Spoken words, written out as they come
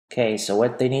Okay, so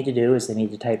what they need to do is they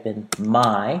need to type in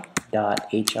my.hrw.com,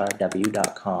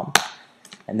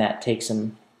 and that takes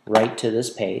them right to this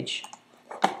page.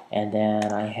 And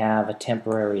then I have a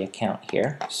temporary account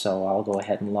here, so I'll go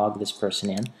ahead and log this person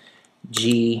in.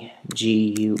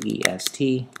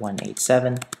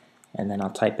 GGUEST187, and then I'll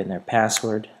type in their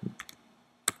password,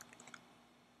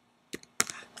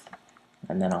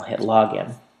 and then I'll hit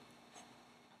login.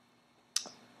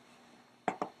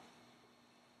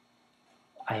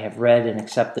 I have read and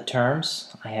accept the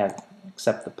terms. I have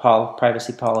accept the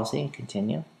privacy policy and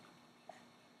continue.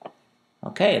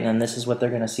 Okay, and then this is what they're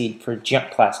going to see for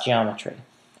class geometry.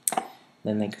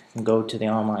 Then they can go to the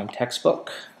online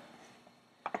textbook.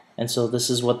 And so this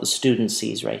is what the student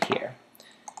sees right here.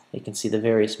 They can see the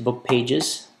various book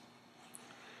pages.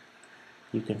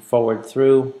 You can forward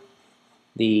through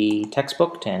the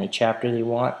textbook to any chapter they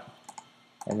want,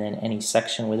 and then any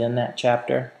section within that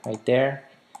chapter right there.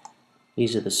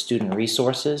 These are the student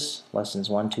resources, lessons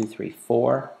 1, 2, 3,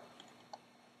 4.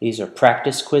 These are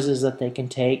practice quizzes that they can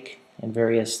take and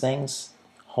various things.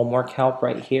 Homework help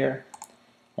right here.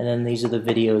 And then these are the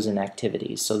videos and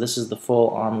activities. So this is the full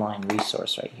online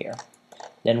resource right here.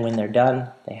 Then when they're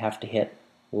done, they have to hit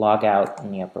log out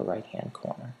in the upper right hand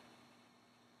corner.